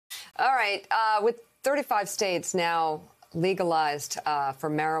All right. With 35 states now legalized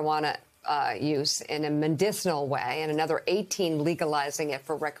for marijuana use in a medicinal way and another 18 legalizing it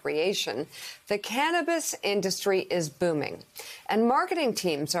for recreation, the cannabis industry is booming. And marketing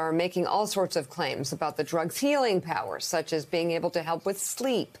teams are making all sorts of claims about the drug's healing powers, such as being able to help with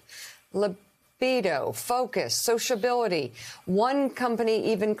sleep, libido, focus, sociability. One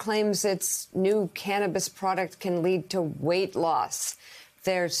company even claims its new cannabis product can lead to weight loss.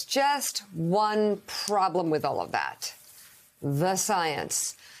 There's just one problem with all of that: the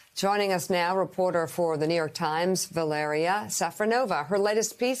science. Joining us now, reporter for the New York Times, Valeriya Safronova. Her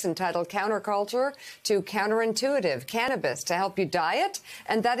latest piece entitled Counterculture to Counterintuitive: Cannabis to Help You Diet?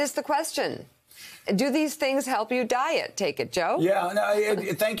 And that is the question. Do these things help you diet? Take it, Joe. Yeah,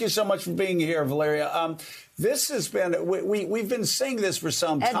 no, thank you so much for being here, Valeriya. This has been, we've been saying this for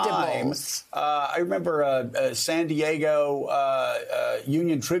some time. I remember a San Diego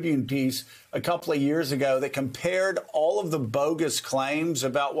Union Tribune piece a couple of years ago that compared all of the bogus claims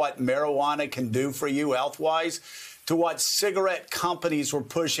about what marijuana can do for you health-wise to what cigarette companies were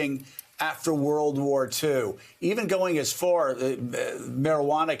pushing after World War II, even going as far,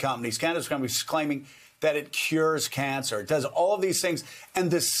 marijuana companies, cannabis companies, claiming that it cures cancer. It does all of these things.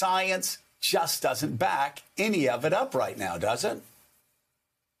 And the science just doesn't back any of it up right now, does it?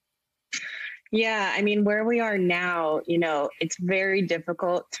 Yeah, I mean, where we are now, it's very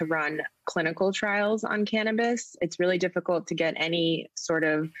difficult to run clinical trials on cannabis. It's really difficult to get any sort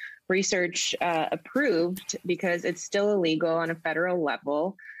of research approved because it's still illegal on a federal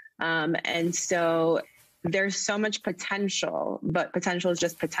level. And so there's so much potential, but potential is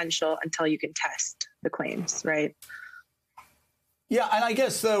just potential until you can test the claims, right? Yeah, and I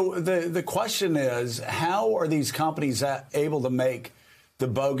guess, though, the question is, how are these companies able to make the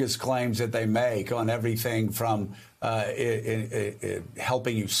bogus claims that they make on everything from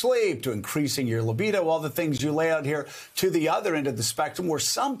helping you sleep to increasing your libido, all the things you lay out here, to the other end of the spectrum, where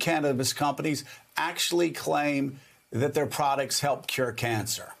some cannabis companies actually claim that their products help cure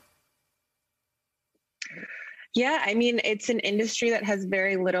cancer? Yeah, I mean, it's an industry that has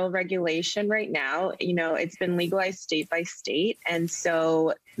very little regulation right now. It's been legalized state by state. And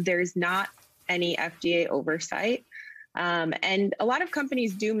so there's not any FDA oversight. And a lot of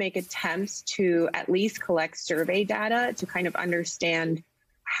companies do make attempts to at least collect survey data to kind of understand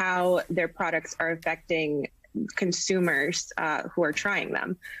how their products are affecting consumers who are trying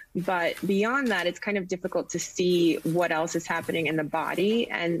them. But beyond that, it's kind of difficult to see what else is happening in the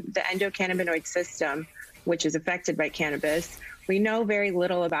body. And the endocannabinoid system, which is affected by cannabis, we know very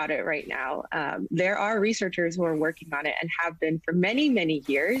little about it right now. There are researchers who are working on it and have been for many, many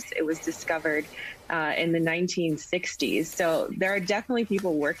years. It was discovered in the 1960s. So there are definitely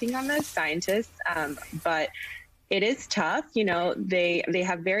people working on this, scientists, but it is tough. They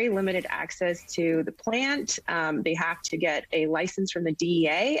have very limited access to the plant. They have to get a license from the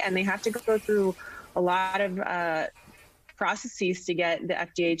DEA, and they have to go through a lot of processes to get the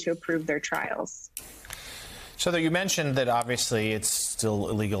FDA to approve their trials. So you mentioned that obviously it's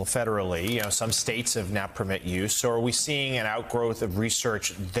still illegal federally. Some states have now permit use. So are we seeing an outgrowth of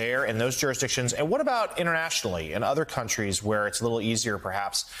research there in those jurisdictions? And what about internationally in other countries where it's a little easier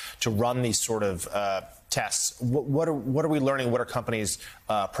perhaps to run these sort of tests? What are we learning? What are companies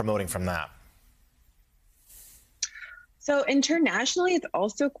promoting from that? So internationally, it's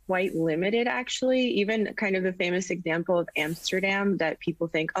also quite limited, actually. Even kind of the famous example of Amsterdam that people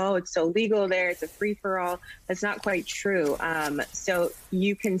think, oh, it's so legal there, it's a free-for-all. That's not quite true. So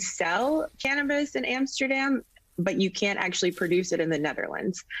you can sell cannabis in Amsterdam, but you can't actually produce it in the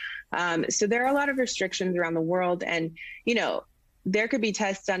Netherlands. So there are a lot of restrictions around the world. And, there could be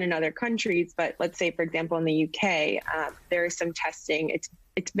tests done in other countries, but let's say, for example, in the UK, there is some testing.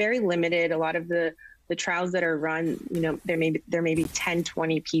 It's very limited. A lot of the trials that are run, there may be 10,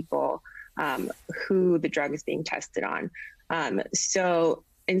 20 people who the drug is being tested on. So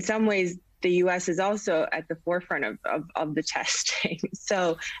in some ways, the U.S. is also at the forefront of the testing.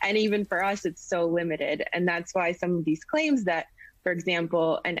 So, and even for us, it's so limited. And that's why some of these claims that, for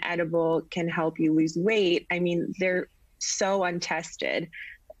example, an edible can help you lose weight, I mean, they're so untested.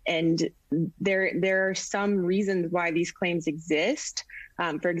 And there are some reasons why these claims exist.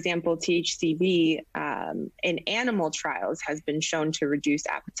 For example, THCV in animal trials has been shown to reduce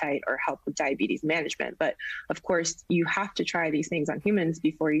appetite or help with diabetes management. But of course, you have to try these things on humans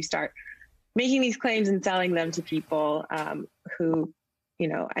before you start making these claims and selling them to people who,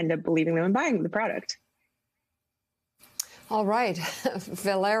 end up believing them and buying the product. All right.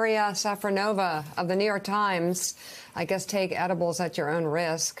 Valeriya Safronova of the New York Times. I guess take edibles at your own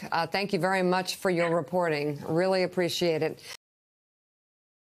risk. Thank you very much for your reporting. Really appreciate it.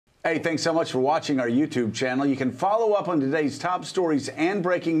 Hey, thanks so much for watching our YouTube channel. You can follow up on today's top stories and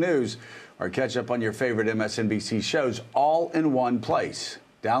breaking news, or catch up on your favorite MSNBC shows all in one place.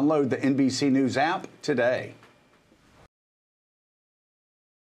 Download the NBC News app today.